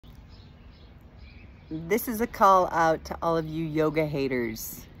This is a call out to all of you yoga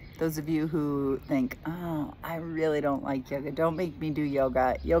haters. Those of you who think, oh, I really don't like yoga. Don't make me do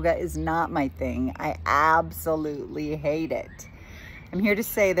yoga. Yoga is not my thing. I absolutely hate it. I'm here to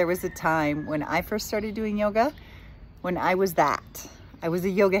say there was a time when I first started doing yoga when I was that. I was a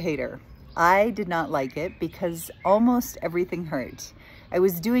yoga hater. I did not like it because almost everything hurt. I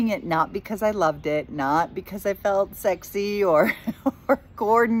was doing it not because I loved it, not because I felt sexy or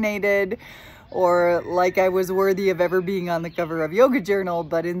coordinated or like I was worthy of ever being on the cover of Yoga Journal,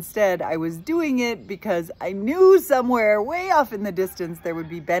 but instead I was doing it because I knew somewhere way off in the distance there would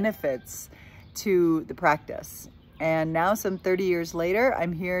be benefits to the practice. And now, some 30 years later,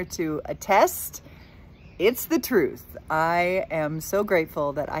 I'm here to attest it's the truth. I am so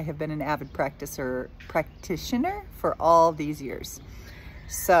grateful that I have been an avid practitioner for all these years.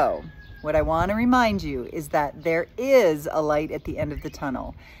 So what I want to remind you is that there is a light at the end of the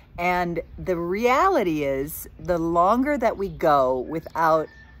tunnel. And the reality is, the longer that we go without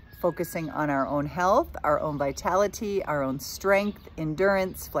focusing on our own health, our own vitality, our own strength,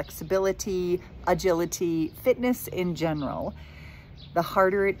 endurance, flexibility, agility, fitness in general, the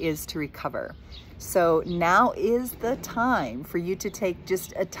harder it is to recover. So now is the time for you to take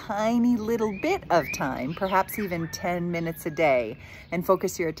just a tiny little bit of time, perhaps even 10 minutes a day, and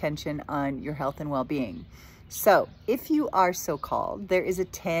focus your attention on your health and well-being. So if you are so called, there is a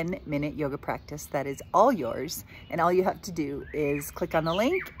 10-minute yoga practice that is all yours, and all you have to do is click on the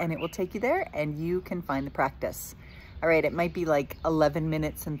link and it will take you there and you can find the practice. All right, it might be like 11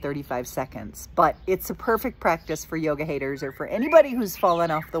 minutes and 35 seconds, but it's a perfect practice for yoga haters or for anybody who's fallen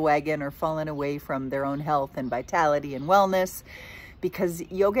off the wagon or fallen away from their own health and vitality and wellness, because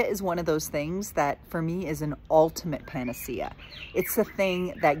yoga is one of those things that for me is an ultimate panacea. It's the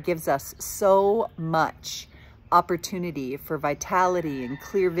thing that gives us so much opportunity for vitality and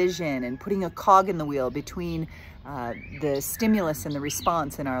clear vision and putting a cog in the wheel between the stimulus and the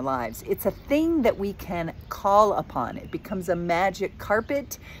response in our lives. It's a thing that we can call upon. It becomes a magic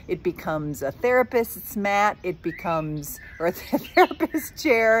carpet. It becomes a therapist's mat. It becomes, or a therapist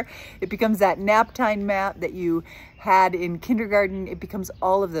chair. It becomes that nap time mat that you had in kindergarten. It becomes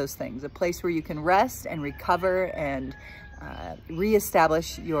all of those things, a place where you can rest and recover and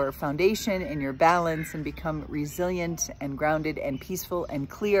reestablish your foundation and your balance and become resilient and grounded and peaceful and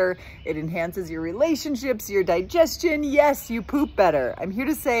clear. It enhances your relationships, your digestion. Yes, you poop better. I'm here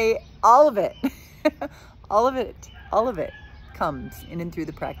to say all of it, all of it comes in and through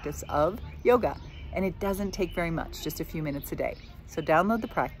the practice of yoga. And it doesn't take very much, just a few minutes a day. So download the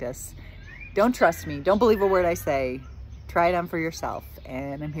practice. Don't trust me. Don't believe a word I say. Try it on for yourself.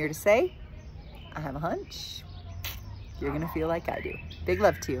 And I'm here to say, I have a hunch you're gonna feel like I do. Big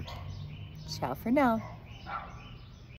love to you. Ciao for now.